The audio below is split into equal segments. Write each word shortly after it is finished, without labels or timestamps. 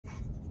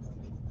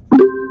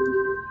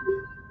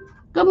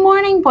Good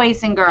morning,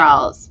 boys and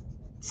girls.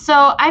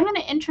 So I'm going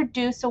to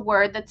introduce a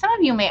word that some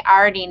of you may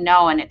already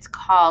know, and it's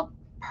called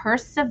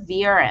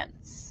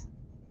perseverance.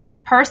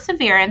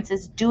 Perseverance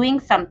is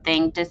doing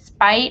something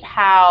despite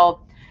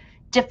how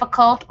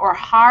difficult or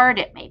hard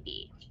it may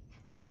be.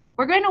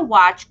 We're going to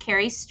watch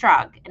Kerri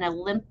Strug, an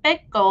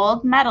Olympic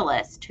gold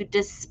medalist who,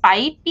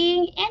 despite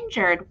being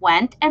injured,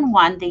 went and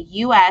won the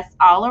U.S.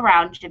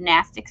 all-around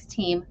gymnastics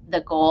team the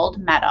gold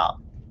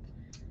medal.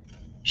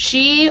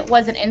 She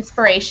was an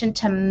inspiration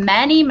to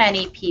many,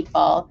 many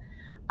people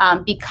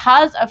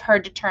because of her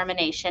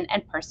determination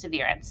and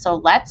perseverance. So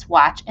let's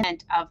watch an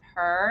of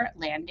her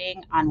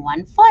landing on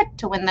one foot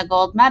to win the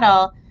gold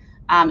medal.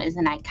 Is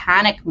an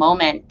iconic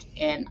moment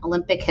in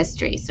Olympic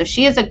history. So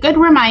she is a good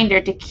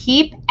reminder to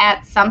keep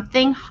at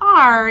something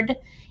hard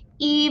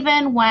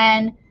even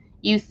when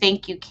you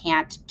think you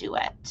can't do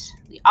it.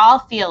 We all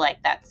feel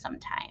like that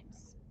sometimes.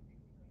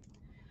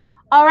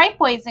 All right,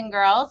 boys and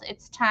girls,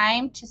 it's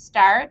time to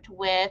start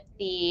with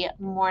the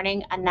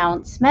morning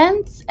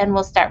announcements, and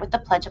we'll start with the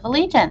Pledge of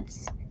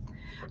Allegiance.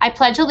 I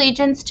pledge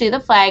allegiance to the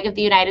flag of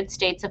the United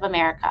States of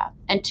America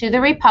and to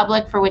the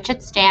republic for which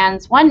it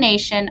stands, one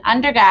nation,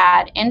 under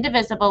God,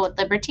 indivisible, with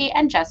liberty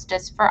and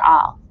justice for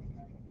all.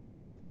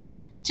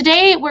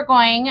 Today, we're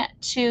going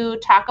to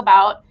talk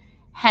about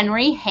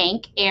Henry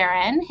Hank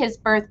Aaron. His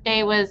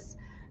birthday was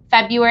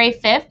February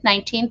 5th,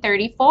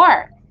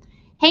 1934.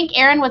 Hank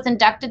Aaron was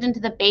inducted into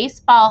the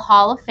Baseball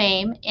Hall of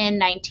Fame in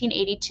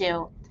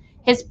 1982.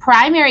 His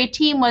primary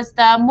team was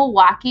the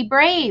Milwaukee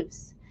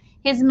Braves.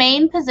 His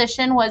main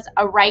position was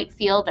a right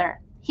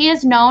fielder. He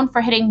is known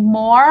for hitting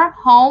more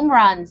home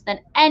runs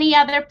than any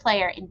other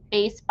player in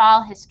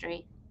baseball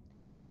history.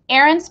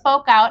 Aaron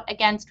spoke out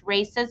against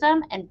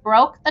racism and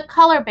broke the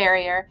color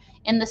barrier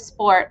in the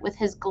sport with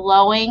his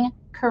glowing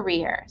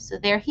career. So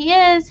there he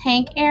is,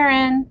 Hank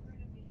Aaron.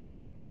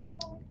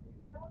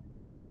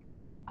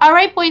 All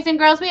right, boys and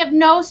girls, we have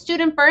no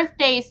student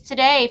birthdays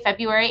today,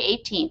 February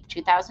 18th,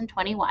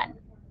 2021.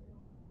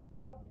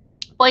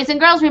 Boys and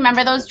girls,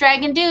 remember those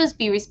dragon do's.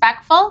 Be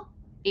respectful,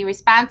 be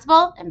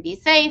responsible, and be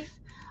safe.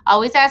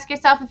 Always ask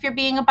yourself if you're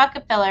being a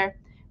bucket filler.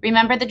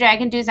 Remember, the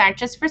dragon do's aren't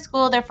just for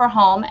school, they're for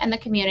home and the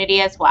community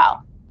as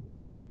well.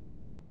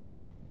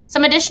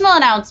 Some additional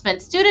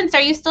announcements. Students,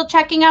 are you still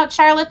checking out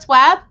Charlotte's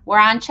Web? We're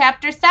on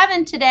Chapter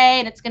 7 today,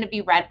 and it's going to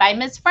be read by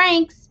Ms.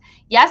 Franks.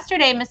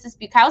 Yesterday, Mrs.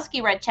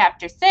 Bukowski read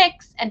Chapter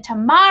 6, and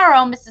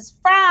tomorrow, Mrs.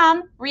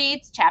 Fromm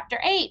reads Chapter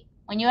 8.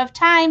 When you have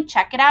time,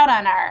 check it out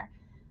on our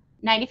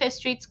 95th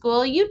Street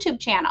School YouTube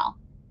channel.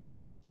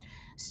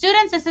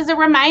 Students, this is a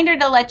reminder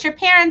to let your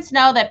parents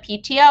know that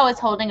PTO is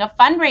holding a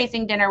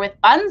fundraising dinner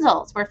with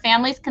Bunzels, where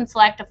families can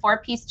select a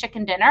 4-piece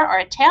chicken dinner or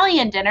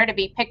Italian dinner to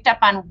be picked up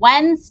on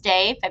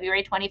Wednesday,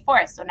 February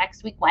 24th, so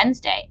next week,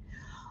 Wednesday.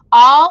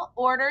 All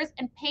orders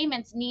and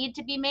payments need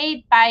to be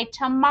made by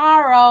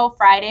tomorrow,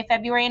 Friday,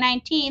 February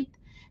 19th.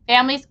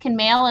 Families can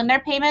mail in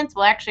their payments.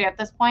 Well, actually, at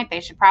this point,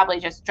 they should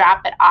probably just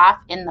drop it off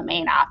in the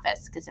main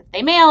office, because if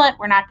they mail it,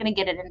 we're not going to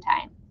get it in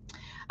time.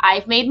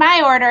 I've made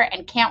my order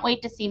and can't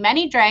wait to see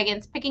many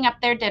dragons picking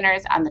up their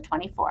dinners on the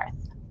 24th.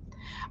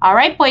 All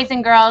right, boys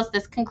and girls,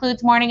 this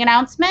concludes morning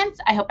announcements.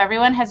 I hope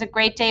everyone has a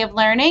great day of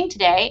learning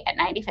today at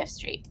 95th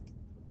Street.